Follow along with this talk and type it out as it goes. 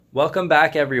Welcome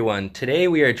back, everyone. Today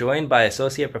we are joined by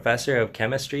Associate Professor of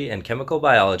Chemistry and Chemical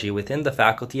Biology within the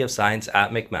Faculty of Science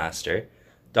at McMaster,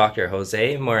 Dr.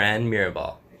 Jose Moran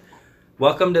Mirabal.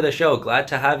 Welcome to the show. Glad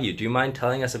to have you. Do you mind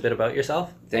telling us a bit about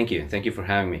yourself? Thank you. Thank you for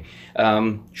having me.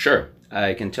 Sure.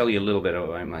 I can tell you a little bit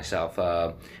about myself.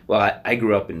 I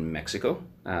grew up in Mexico,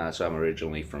 so I'm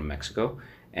originally from Mexico,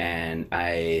 and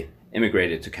I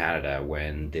immigrated to Canada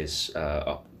when this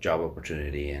job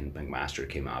opportunity in McMaster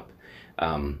came up.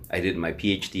 I did my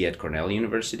PhD at Cornell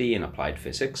University in applied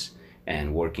physics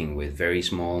and working with very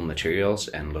small materials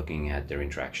and looking at their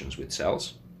interactions with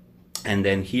cells. And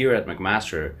then here at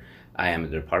McMaster, I am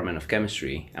in the Department of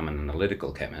Chemistry. I'm an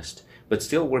analytical chemist, but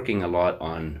still working a lot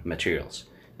on materials.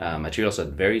 Materials at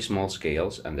very small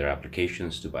scales and their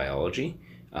applications to biology,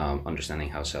 understanding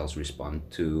how cells respond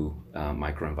to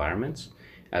microenvironments,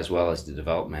 as well as the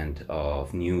development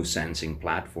of new sensing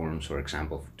platforms, for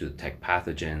example, to detect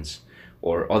pathogens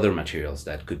or other materials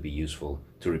that could be useful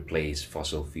to replace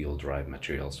fossil fuel derived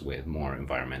materials with more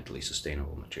environmentally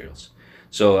sustainable materials.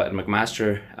 So at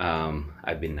McMaster,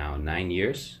 I've been now 9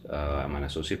 years. I'm an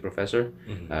associate professor,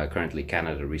 currently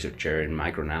Canada Research Chair in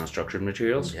Micro Nanostructured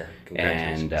Materials, Yeah,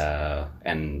 and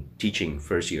congratulations. teaching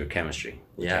first year chemistry,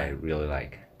 which I Yeah, really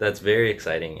like. that's very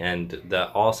exciting, and that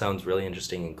all sounds really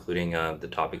interesting, including the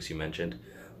topics you mentioned,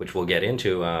 which we'll get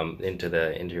into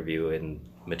the interview in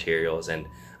materials and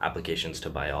applications to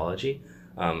biology,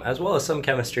 as well as some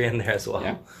chemistry in there as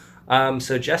Yeah. well.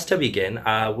 So just to begin,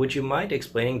 would you mind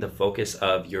explaining the focus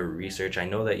of your research? I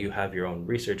know that you have your own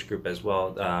research group as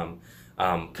well.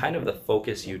 Kind of the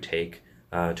focus you take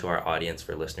to our audience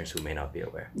for listeners who may not be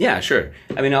aware. Yeah, sure.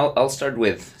 I mean, I'll start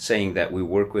with saying that we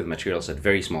work with materials at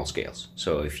very small scales.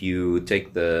 So if you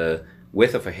take the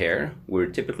width of a hair, we're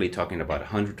typically talking about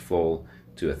 100-fold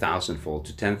to 1,000-fold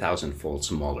to 10,000-fold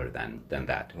smaller than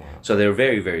that. Wow. So they're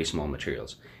very, very small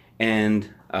materials. And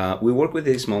we work with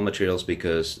these small materials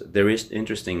because they're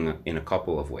interesting in a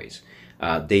couple of ways.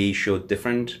 They show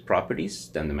different properties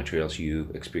than the materials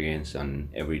you experience on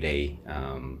everyday,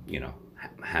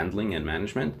 handling and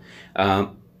management.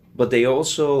 But they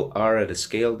also are at a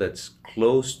scale that's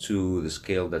close to the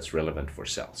scale that's relevant for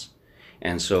cells.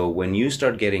 And so when you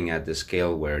start getting at the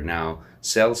scale where now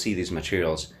cells see these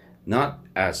materials not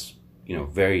as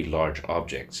very large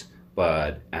objects,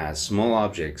 but as small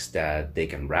objects that they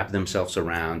can wrap themselves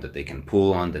around, that they can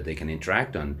pull on, that they can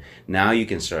interact on, now you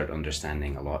can start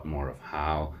understanding a lot more of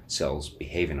how cells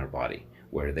behave in our body,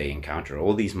 where they encounter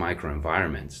all these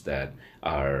microenvironments that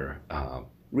are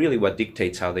really what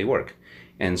dictates how they work.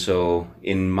 And so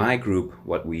in my group,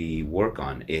 what we work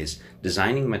on is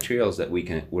designing materials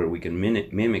where we can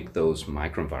mimic those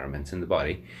microenvironments in the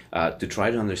body to try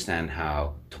to understand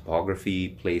how topography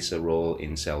plays a role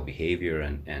in cell behavior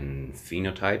and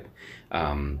phenotype.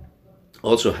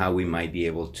 Also, how we might be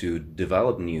able to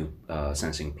develop new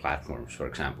sensing platforms, for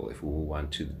example, if we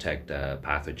want to detect a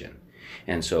pathogen.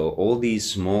 And so all these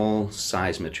small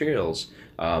size materials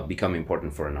become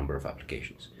important for a number of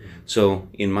applications. So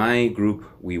in my group,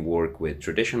 we work with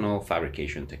traditional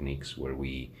fabrication techniques where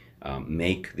we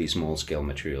make these small scale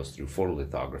materials through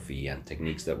photolithography and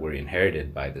techniques that were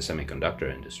inherited by the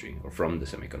semiconductor industry or from the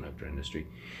semiconductor industry,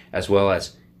 as well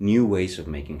as new ways of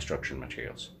making structured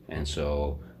materials. And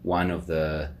so one of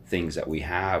the things that we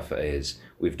have is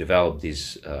we've developed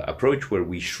this approach where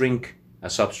we shrink a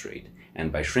substrate, and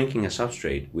by shrinking a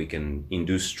substrate, we can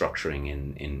induce structuring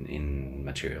in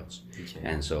materials. Okay.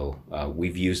 And so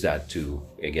we've used that to,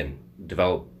 again,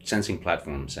 develop sensing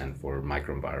platforms and for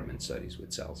microenvironment studies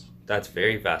with cells. That's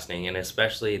very fascinating, and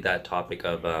especially that topic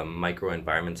of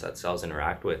microenvironments that cells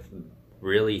interact with.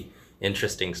 Really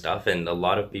interesting stuff, and a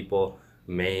lot of people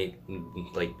may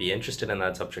be interested in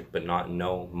that subject but not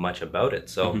know much about it.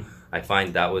 So I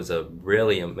find that was a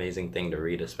really amazing thing to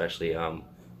read, especially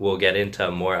we'll get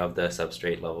into more of the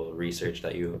substrate level research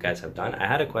that you guys have done. I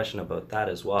had a question about that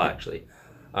as well, actually.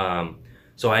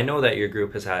 So I know that your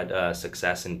group has had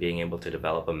success in being able to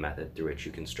develop a method through which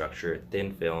you can structure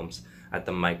thin films at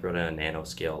the micro to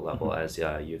nanoscale level, as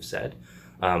you've said,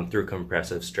 through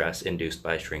compressive stress induced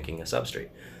by shrinking a substrate.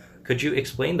 Could you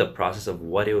explain the process of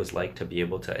what it was like to be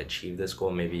able to achieve this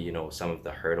goal? Maybe, some of the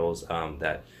hurdles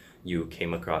that you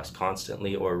came across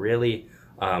constantly, or really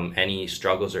any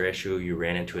struggles or issue you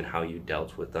ran into and how you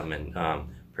dealt with them and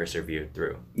persevered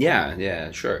through.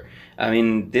 Yeah, sure. I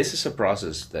mean, this is a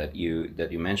process that you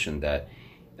mentioned that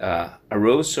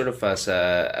arose sort of as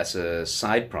a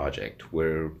side project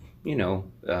where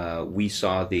we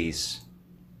saw these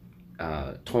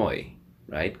toy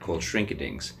right, called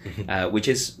Shrinkadings, which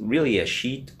is really a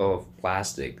sheet of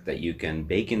plastic that you can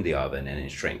bake in the oven and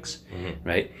it shrinks,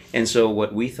 right? And so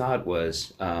what we thought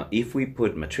was, if we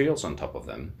put materials on top of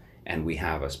them and we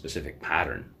have a specific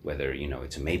pattern, whether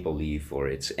it's a maple leaf or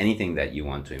it's anything that you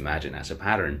want to imagine as a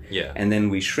pattern, Yeah. and then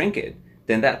we shrink it,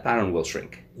 then that pattern will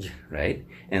shrink, Yeah. right?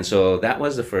 And so that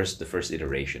was the first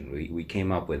iteration. We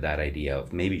came up with that idea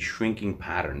of maybe shrinking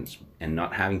patterns and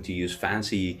not having to use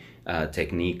fancy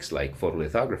techniques like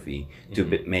photolithography to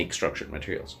make structured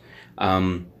materials.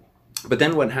 But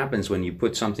then what happens when you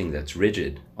put something that's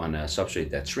rigid on a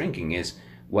substrate that's shrinking is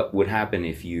what would happen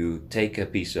if you take a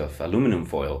piece of aluminum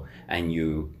foil and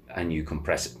you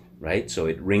compress it, right? So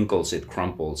it wrinkles, it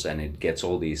crumples, and it gets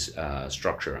all these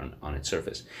structure on its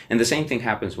surface. And the same thing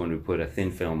happens when we put a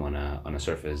thin film on a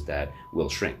surface that will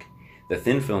shrink. The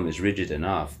thin film is rigid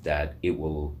enough that it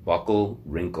will buckle,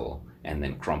 wrinkle, and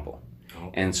then crumple.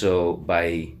 Oh. And so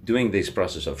by doing this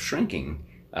process of shrinking,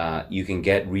 you can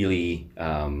get really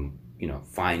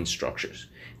fine structures.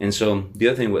 And so the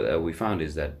other thing we found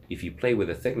is that if you play with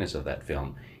the thickness of that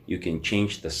film, you can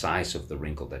change the size of the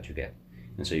wrinkle that you get.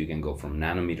 And so you can go from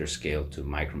nanometer scale to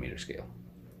micrometer scale.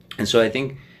 And so I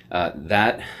think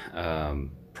that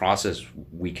process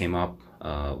we came up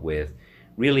with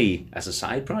really as a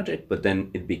side project, but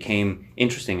then it became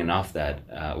interesting enough that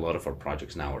a lot of our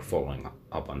projects now are following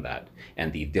up on that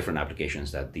and the different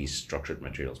applications that these structured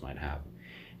materials might have.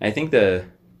 And I think the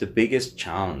biggest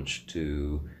challenge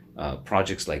to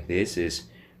projects like this is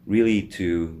really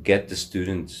to get the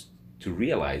students to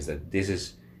realize that this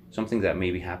is something that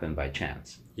maybe happened by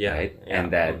chance, right? Yeah.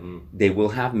 And that they will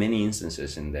have many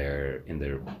instances in their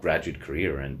graduate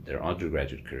career and their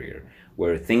undergraduate career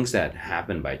where things that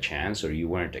happen by chance or you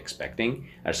weren't expecting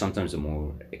are sometimes the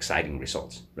more exciting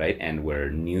results, right? And where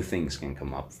new things can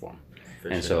come up from.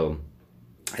 So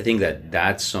I think that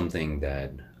that's something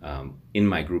that in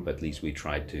my group, at least, we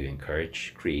try to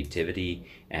encourage creativity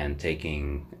and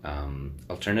taking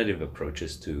alternative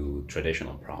approaches to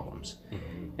traditional problems.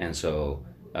 And so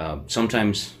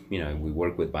sometimes, we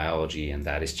work with biology, and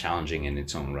that is challenging in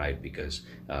its own right because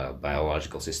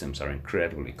biological systems are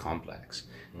incredibly complex.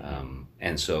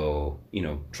 And so,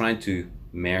 trying to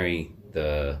marry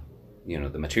the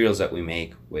materials that we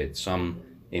make with some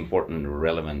important or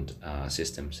relevant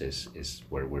systems is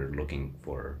where we're looking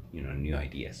for new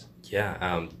ideas.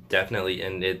 Yeah, definitely,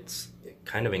 and it's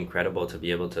kind of incredible to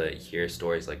be able to hear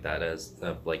stories like that as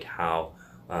of like how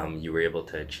you were able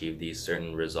to achieve these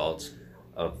certain results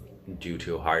due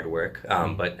to hard work.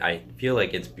 But I feel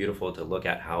like it's beautiful to look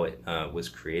at how it was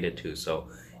created too. So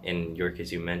in your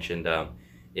case, you mentioned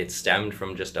it stemmed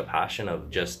from just a passion of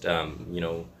just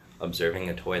observing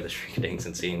a toy, the Shrinkadings,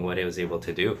 and seeing what it was able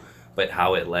to do. But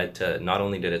how it led to, not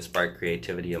only did it spark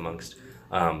creativity amongst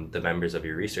the members of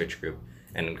your research group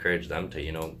and encourage them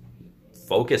to,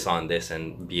 focus on this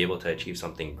and be able to achieve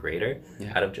something greater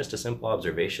out of just a simple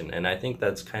observation. And I think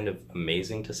that's kind of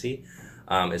amazing to see,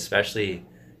 especially,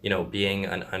 being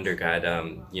an undergrad,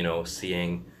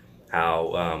 seeing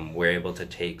how we're able to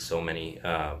take so many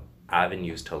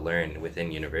avenues to learn within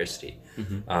university.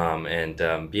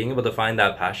 And being able to find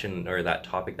that passion or that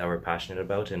topic that we're passionate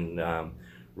about and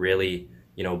really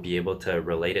be able to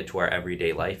relate it to our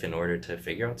everyday life in order to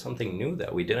figure out something new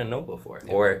that we didn't know before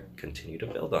or continue to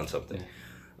build on something.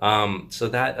 So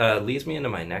that leads me into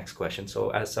my next question. So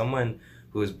as someone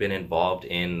who's been involved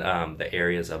in the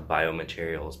areas of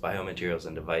biomaterials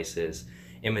and devices,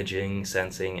 imaging,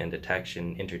 sensing and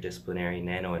detection, interdisciplinary,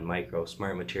 nano and micro,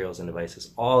 smart materials and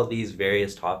devices, all of these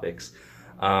various topics,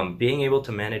 being able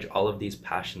to manage all of these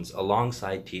passions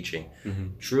alongside teaching,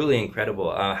 truly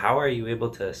incredible. How are you able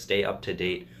to stay up to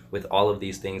date with all of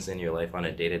these things in your life on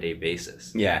a day-to-day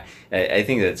basis? Yeah, I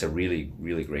think that's a really,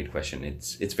 really great question.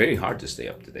 It's very hard to stay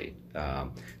up to date.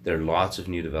 There are lots of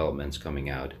new developments coming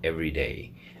out every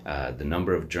day. The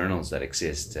number of journals that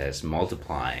exist is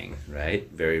multiplying, right,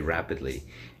 very rapidly.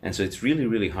 And so it's really,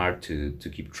 really hard to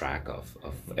keep track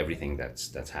of everything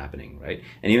that's happening, right?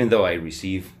 And even though I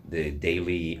receive the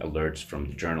daily alerts from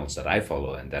the journals that I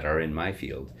follow and that are in my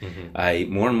field, I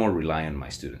more and more rely on my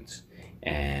students.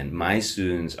 And my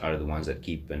students are the ones that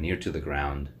keep an ear to the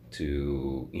ground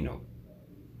to,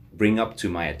 bring up to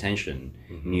my attention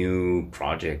new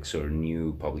projects or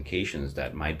new publications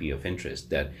that might be of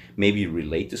interest, that maybe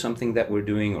relate to something that we're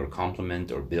doing or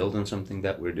complement or build on something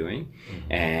that we're doing.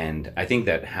 And I think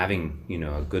that having,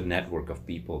 a good network of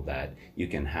people that you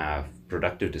can have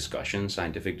productive discussions,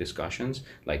 scientific discussions,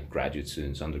 like graduate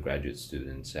students, undergraduate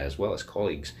students, as well as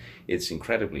colleagues, it's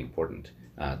incredibly important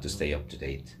to stay up to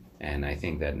date. And I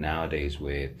think that nowadays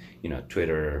with,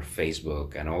 Twitter,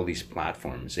 Facebook, and all these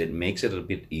platforms, it makes it a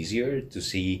bit easier to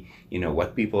see,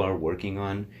 what people are working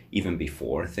on even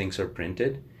before things are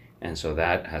printed. And so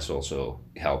that has also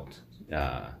helped,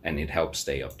 and it helps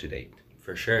stay up to date.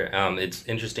 For sure. It's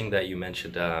interesting that you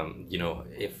mentioned,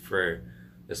 if for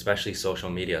especially social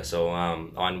media. So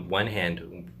on one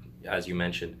hand, as you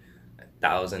mentioned,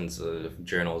 thousands of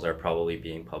journals are probably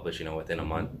being published, within a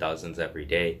month, dozens every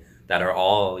day that are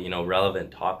all,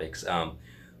 relevant topics.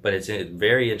 But it's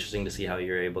very interesting to see how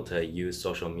you're able to use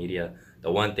social media.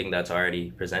 The one thing that's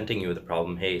already presenting you with a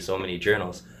problem, hey, so many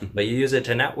journals, but you use it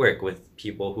to network with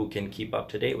people who can keep up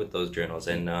to date with those journals.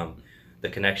 And the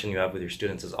connection you have with your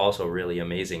students is also really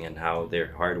amazing, and how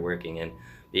they're hardworking and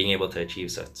being able to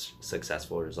achieve such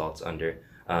successful results under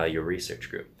your research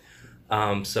group.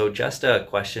 So just a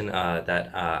question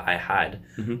that I had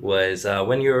was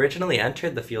when you originally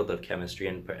entered the field of chemistry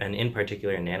and in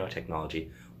particular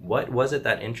nanotechnology, what was it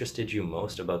that interested you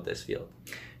most about this field?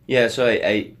 Yeah, so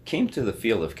I came to the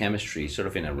field of chemistry sort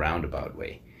of in a roundabout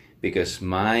way, because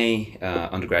my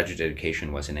undergraduate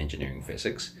education was in engineering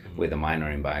physics with a minor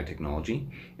in biotechnology,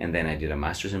 and then I did a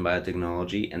master's in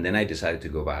biotechnology, and then I decided to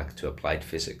go back to applied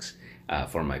physics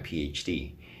for my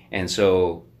PhD. And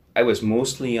so I was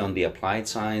mostly on the applied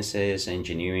sciences,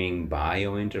 engineering,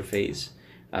 bio interface.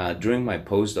 During my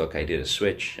postdoc, I did a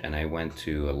switch, and I went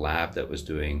to a lab that was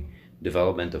doing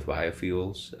development of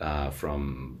biofuels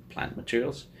from plant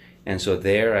materials. And so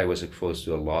there I was exposed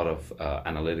to a lot of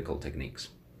analytical techniques.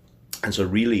 And so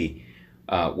really,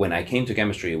 when I came to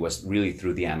chemistry, it was really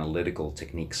through the analytical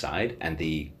technique side and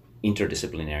the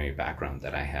interdisciplinary background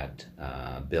that I had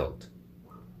built.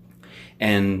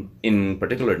 And in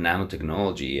particular,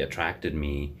 nanotechnology attracted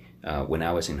me when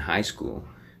I was in high school,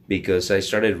 because I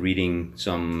started reading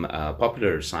some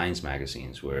popular science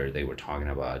magazines where they were talking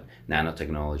about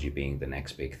nanotechnology being the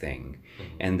next big thing.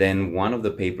 And then one of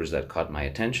the papers that caught my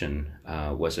attention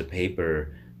was a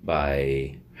paper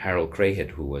by Harold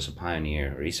Craighead, who was a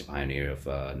pioneer, or is a pioneer of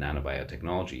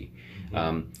nanobiotechnology,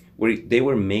 where they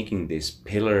were making these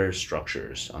pillar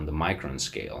structures on the micron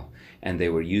scale, and they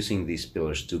were using these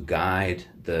pillars to guide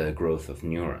the growth of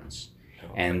neurons,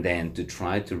 and then to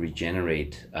try to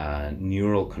regenerate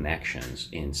neural connections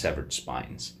in severed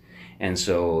spines. And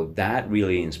so that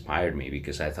really inspired me,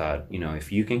 because I thought,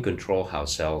 if you can control how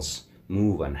cells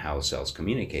move and how cells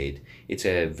communicate, it's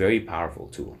a very powerful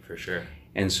tool. For sure.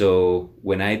 And so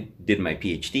when I did my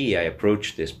PhD, I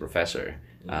approached this professor,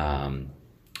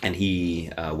 and he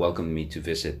welcomed me to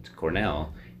visit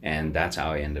Cornell, and that's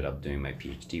how I ended up doing my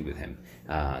PhD with him.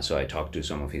 So I talked to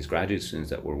some of his graduate students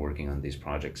that were working on these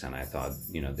projects, and I thought,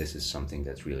 this is something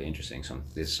that's really interesting.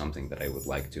 This is something that I would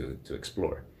like to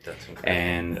explore. That's incredible.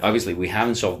 And obviously, we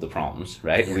haven't solved the problems,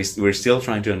 right? Yeah. We're still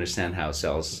trying to understand how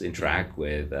cells interact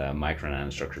with micro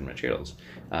nanostructured materials.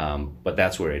 But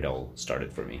that's where it all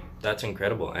started for me. That's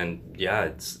incredible. And yeah,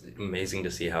 it's amazing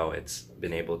to see how it's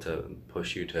been able to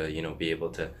push you to, be able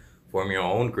to form your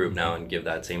own group now and give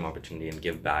that same opportunity and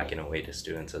give back in a way to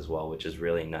students as well, which is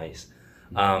really nice.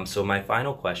 So my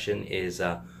final question is,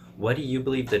 what do you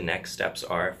believe the next steps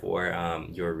are for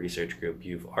your research group?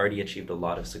 You've already achieved a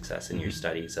lot of success in your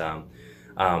studies.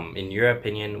 In your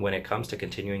opinion, when it comes to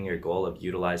continuing your goal of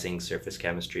utilizing surface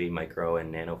chemistry, micro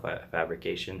and nano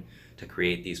fabrication to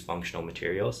create these functional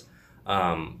materials,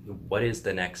 what is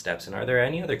the next steps? And are there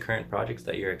any other current projects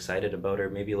that you're excited about or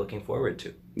maybe looking forward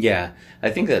to? Yeah,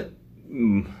 I think that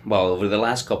over the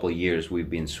last couple of years, we've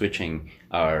been switching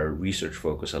our research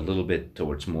focus a little bit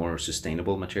towards more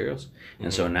sustainable materials.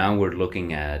 And so now we're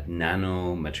looking at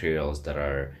nano materials that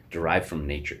are derived from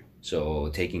nature. So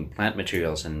taking plant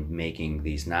materials and making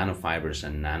these nanofibers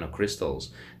and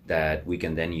nanocrystals that we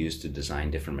can then use to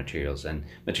design different materials, and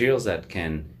materials that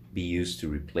can be used to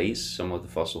replace some of the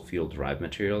fossil fuel derived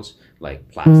materials like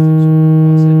plastics or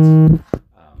composites.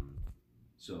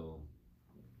 So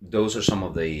those are some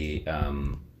of the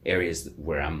areas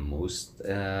where I'm most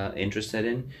interested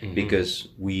in, because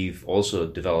we've also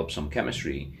developed some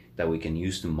chemistry that we can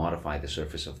use to modify the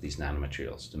surface of these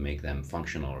nanomaterials to make them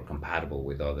functional or compatible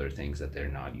with other things that they're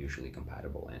not usually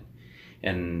compatible in.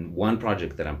 And one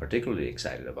project that I'm particularly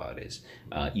excited about is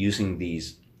using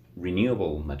these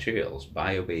renewable materials,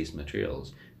 bio-based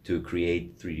materials, to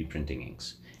create 3D printing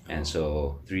inks. And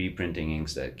so 3D printing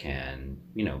inks that can,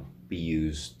 be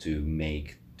used to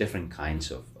make different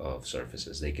kinds of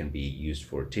surfaces. They can be used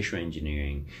for tissue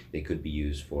engineering, they could be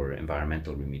used for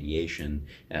environmental remediation.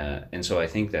 And so I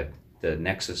think that the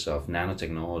nexus of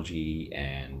nanotechnology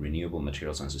and renewable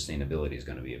materials and sustainability is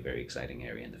going to be a very exciting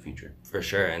area in the future. For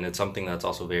sure, and it's something that's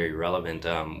also very relevant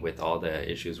with all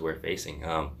the issues we're facing.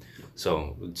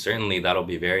 So certainly that'll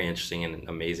be very interesting and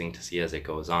amazing to see as it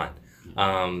goes on.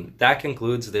 That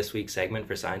concludes this week's segment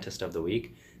for Scientist of the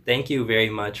Week. Thank you very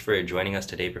much for joining us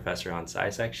today, Professor, on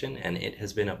SciSection, and it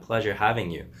has been a pleasure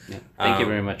having you. Yeah. Thank you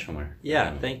very much, Omar.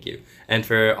 Yeah, thank you. And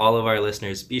for all of our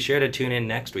listeners, be sure to tune in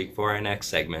next week for our next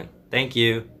segment. Thank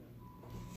you.